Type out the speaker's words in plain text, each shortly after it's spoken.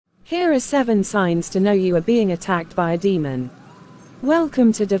Here are 7 signs to know you are being attacked by a demon.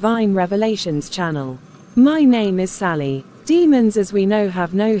 Welcome to Divine Revelations channel. My name is Sally. Demons, as we know,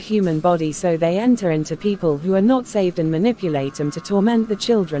 have no human body, so they enter into people who are not saved and manipulate them to torment the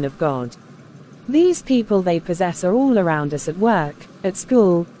children of God. These people they possess are all around us, at work, at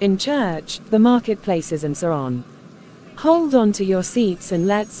school, in church, the marketplaces and so on. Hold on to your seats and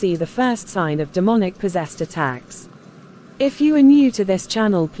let's see the first sign of demonic possessed attacks. If you are new to this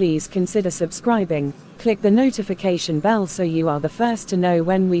channel, please consider subscribing, click the notification bell so you are the first to know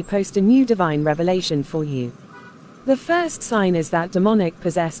when we post a new divine revelation for you. The first sign is that demonic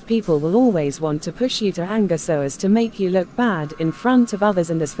possessed people will always want to push you to anger so as to make you look bad in front of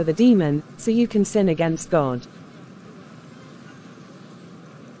others and as for the demon, so you can sin against God.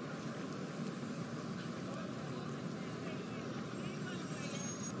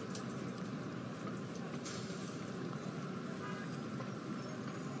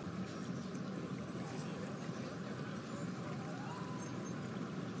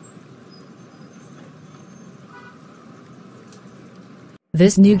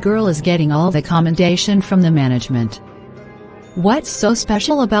 This new girl is getting all the commendation from the management. What's so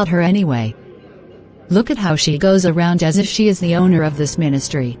special about her anyway? Look at how she goes around as if she is the owner of this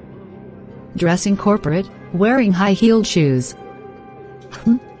ministry. Dressing corporate, wearing high-heeled shoes.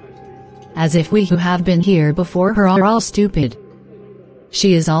 As if we who have been here before her are all stupid.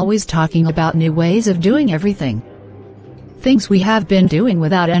 She is always talking about new ways of doing everything. Things we have been doing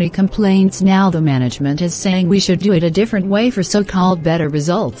without any complaints. Now the management is saying we should do it a different way for so-called better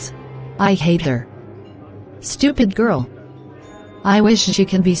results. I hate her. Stupid girl. I wish she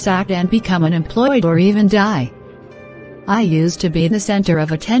can be sacked and become unemployed or even die. I used to be the center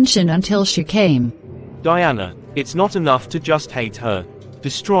of attention until she came. Diana, it's not enough to just hate her.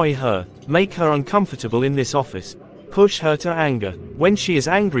 Destroy her, make her uncomfortable in this office. Push her to anger. When she is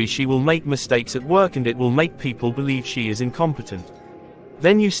angry, she will make mistakes at work and it will make people believe she is incompetent.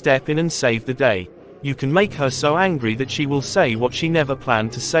 Then you step in and save the day. You can make her so angry that she will say what she never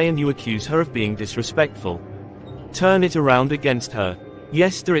planned to say and you accuse her of being disrespectful. Turn it around against her.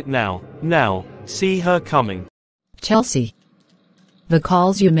 Yes, do it now. Now, see her coming. Chelsea. The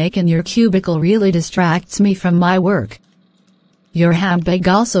calls you make in your cubicle really distracts me from my work. Your handbag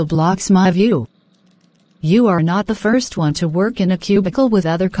also blocks my view. You are not the first one to work in a cubicle with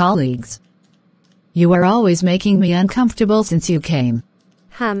other colleagues. You are always making me uncomfortable since you came.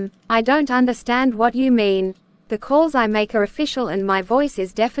 I don't understand what you mean. The calls I make are official and my voice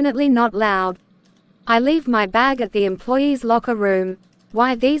is definitely not loud. I leave my bag at the employees' locker room.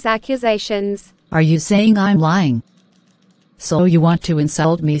 Why these accusations? Are you saying I'm lying? So you want to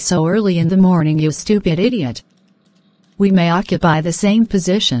insult me so early in the morning, you stupid idiot? We may occupy the same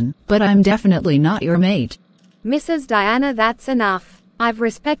position, but I'm definitely not your mate. Mrs. Diana, that's enough. I've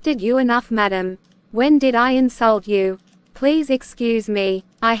respected you enough, madam. When did I insult you? Please excuse me.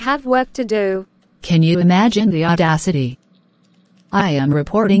 I have work to do. Can you imagine the audacity? I am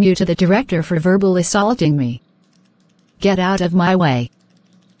reporting you to the director for verbal assaulting me. Get out of my way.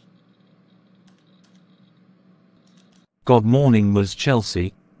 Good morning, Ms.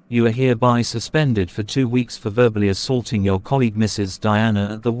 Chelsea. You are hereby suspended for 2 weeks for verbally assaulting your colleague Mrs.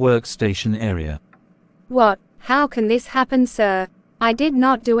 Diana at the workstation area. What? How can this happen, sir? I did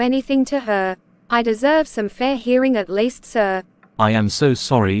not do anything to her. I deserve some fair hearing at least, sir. I am so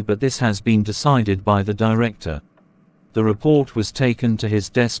sorry, but this has been decided by the director. The report was taken to his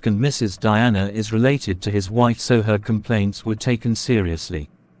desk and Mrs. Diana is related to his wife, so her complaints were taken seriously.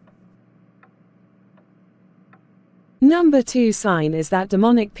 Number 2 sign is that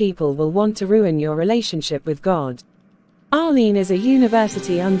demonic people will want to ruin your relationship with God. Arlene is a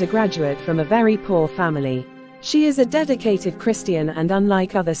university undergraduate from a very poor family. She is a dedicated Christian and,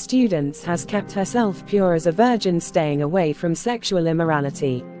 unlike other students, has kept herself pure as a virgin, staying away from sexual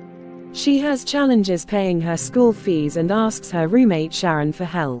immorality. She has challenges paying her school fees and asks her roommate Sharon for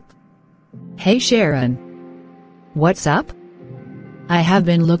help. Hey Sharon. What's up? I have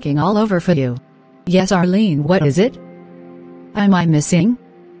been looking all over for you. Yes, Arlene, what is it? Am I missing?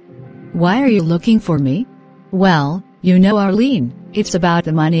 Why are you looking for me? Well, you know, Arlene, it's about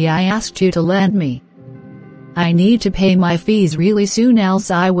the money I asked you to lend me. I need to pay my fees really soon,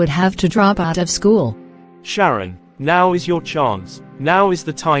 else I would have to drop out of school. Sharon, now is your chance. Now is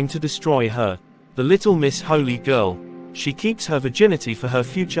the time to destroy her. The little Miss Holy Girl. She keeps her virginity for her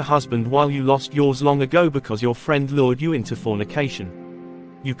future husband while you lost yours long ago because your friend lured you into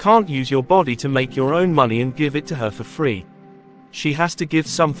fornication. You can't use your body to make your own money and give it to her for free. She has to give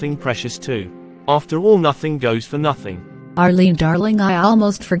something precious too. After all, nothing goes for nothing. Arlene darling, I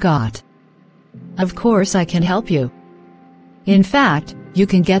almost forgot. Of course I can help you. In fact, You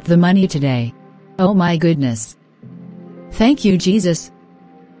can get the money today. Oh my goodness. Thank you, Jesus.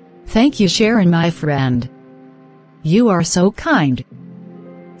 Thank you, Sharon, my friend. You are so kind.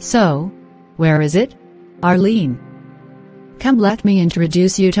 So, where is it? Arlene. Come, let me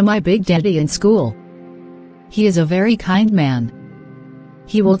introduce you to my big daddy in school. He is a very kind man.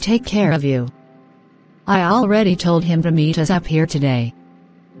 He will take care of you. I already told him to meet us up here today.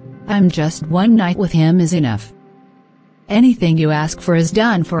 Just one night with him is enough. Anything you ask for is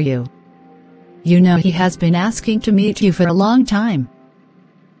done for you. You know he has been asking to meet you for a long time.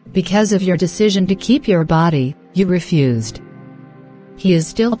 Because of your decision to keep your body, you refused. He is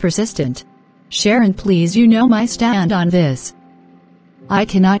still persistent. Sharon, please, you know my stand on this. I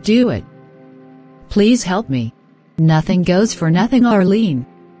cannot do it. Please help me. Nothing goes for nothing, Arlene.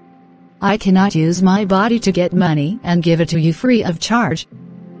 I cannot use my body to get money and give it to you free of charge.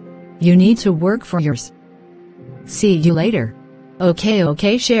 You need to work for yours. See you later.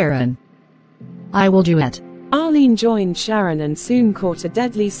 Okay, Sharon. I will do it. Arlene joined Sharon and soon caught a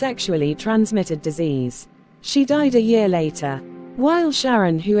deadly sexually transmitted disease. She died a year later, while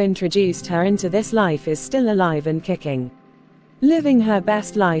Sharon, who introduced her into this life, is still alive and kicking, living her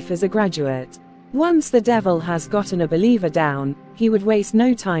best life as a graduate. Once the devil has gotten a believer down, he would waste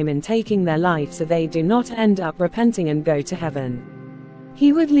no time in taking their life so they do not end up repenting and go to heaven.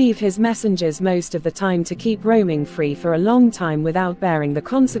 He would leave his messengers most of the time to keep roaming free for a long time without bearing the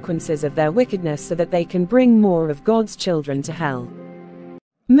consequences of their wickedness so that they can bring more of God's children to hell.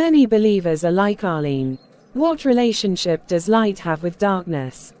 Many believers are like Arlene. What relationship does light have with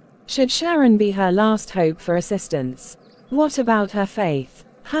darkness? Should Sharon be her last hope for assistance? What about her faith?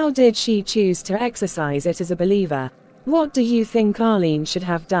 How did she choose to exercise it as a believer? What do you think Arlene should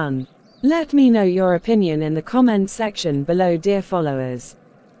have done? Let me know your opinion in the comments section below, dear followers.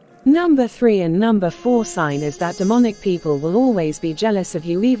 Number 3 and number 4 sign is that demonic people will always be jealous of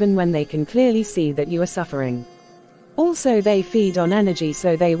you even when they can clearly see that you are suffering. Also, they feed on energy,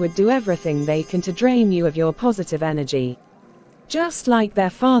 so they would do everything they can to drain you of your positive energy. Just like their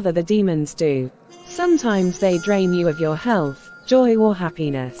father, the demons do. Sometimes they drain you of your health, joy or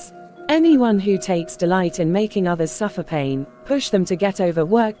happiness. Anyone who takes delight in making others suffer pain, push them to get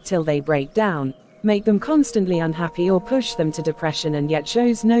overworked till they break down, make them constantly unhappy or push them to depression and yet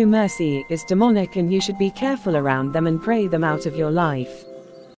shows no mercy is demonic, and you should be careful around them and pray them out of your life.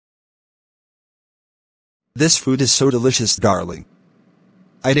 This food is so delicious, darling.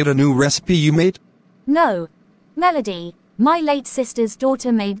 I did a new recipe you made? No. Melody, my late sister's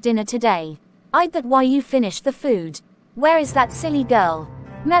daughter made dinner today. I bet why you finished the food. Where is that silly girl?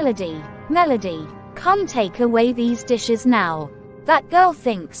 Melody, come take away these dishes now. That girl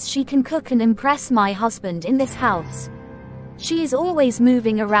thinks she can cook and impress my husband in this house. She is always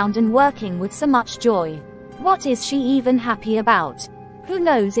moving around and working with so much joy. What is she even happy about? Who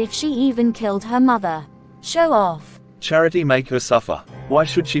knows if she even killed her mother? Show off. Charity, make her suffer. Why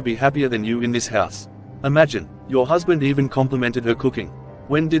should she be happier than you in this house? Imagine, your husband even complimented her cooking.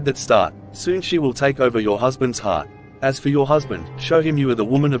 When did that start? Soon she will take over your husband's heart. As for your husband, show him you are the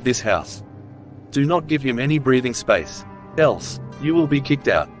woman of this house. Do not give him any breathing space. Else, you will be kicked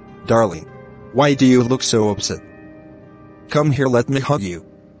out. Darling, why do you look so upset? Come here, let me hug you.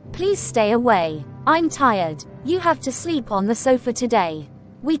 Please stay away. I'm tired. You have to sleep on the sofa today.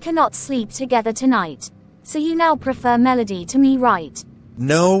 We cannot sleep together tonight. So you now prefer Melody to me, right?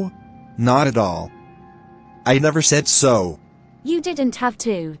 No, not at all. I never said so. You didn't have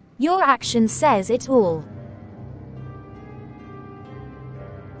to. Your action says it all.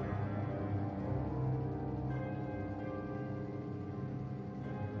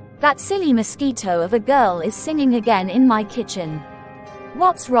 That silly mosquito of a girl is singing again in my kitchen.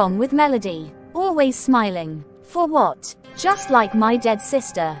 What's wrong with Melody? Always smiling. For what? Just like my dead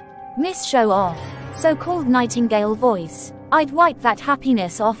sister. Miss Show Off. So-called nightingale voice. I'd wipe that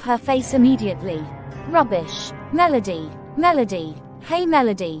happiness off her face immediately. Rubbish. Melody. Hey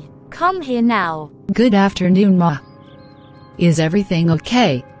Melody. Come here now. Good afternoon, Ma. Is everything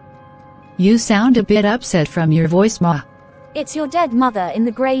okay? You sound a bit upset from your voice, Ma. It's your dead mother in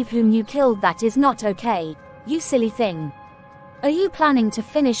the grave whom you killed that is not okay, you silly thing. Are you planning to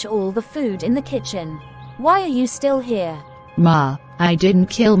finish all the food in the kitchen? Why are you still here? Ma, I didn't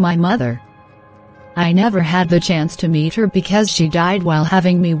kill my mother. I never had the chance to meet her because she died while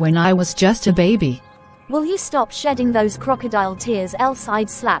having me when I was just a baby. Will you stop shedding those crocodile tears, else I'd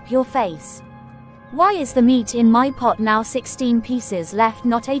slap your face. Why is the meat in my pot now 16 pieces left,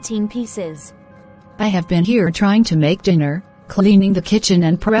 not 18 pieces? I have been here trying to make dinner, cleaning the kitchen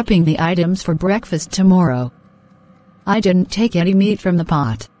and prepping the items for breakfast tomorrow. I didn't take any meat from the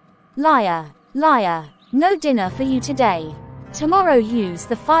pot. Liar. No dinner for you today. Tomorrow use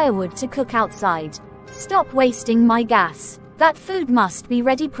the firewood to cook outside. Stop wasting my gas. That food must be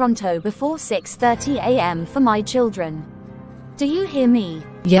ready pronto before 6:30 a.m. for my children. Do you hear me?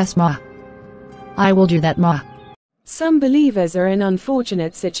 Yes, Ma. I will do that, Ma. Some believers are in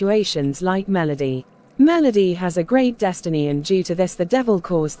unfortunate situations like Melody. Melody has a great destiny, and due to this the devil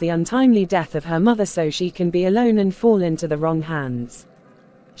caused the untimely death of her mother so she can be alone and fall into the wrong hands.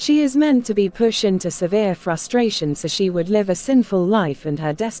 She is meant to be pushed into severe frustration so she would live a sinful life and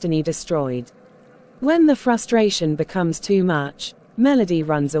her destiny destroyed. When the frustration becomes too much, Melody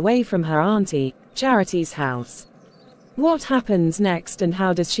runs away from her auntie, Charity's house. What happens next, and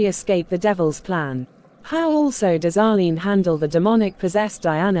how does she escape the devil's plan? How also does Arlene handle the demonic-possessed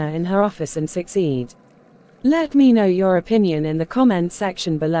Diana in her office and succeed? Let me know your opinion in the comment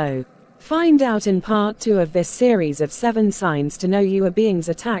section below. Find out in part 2 of this series of 7 signs to know you are being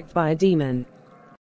attacked by a demon.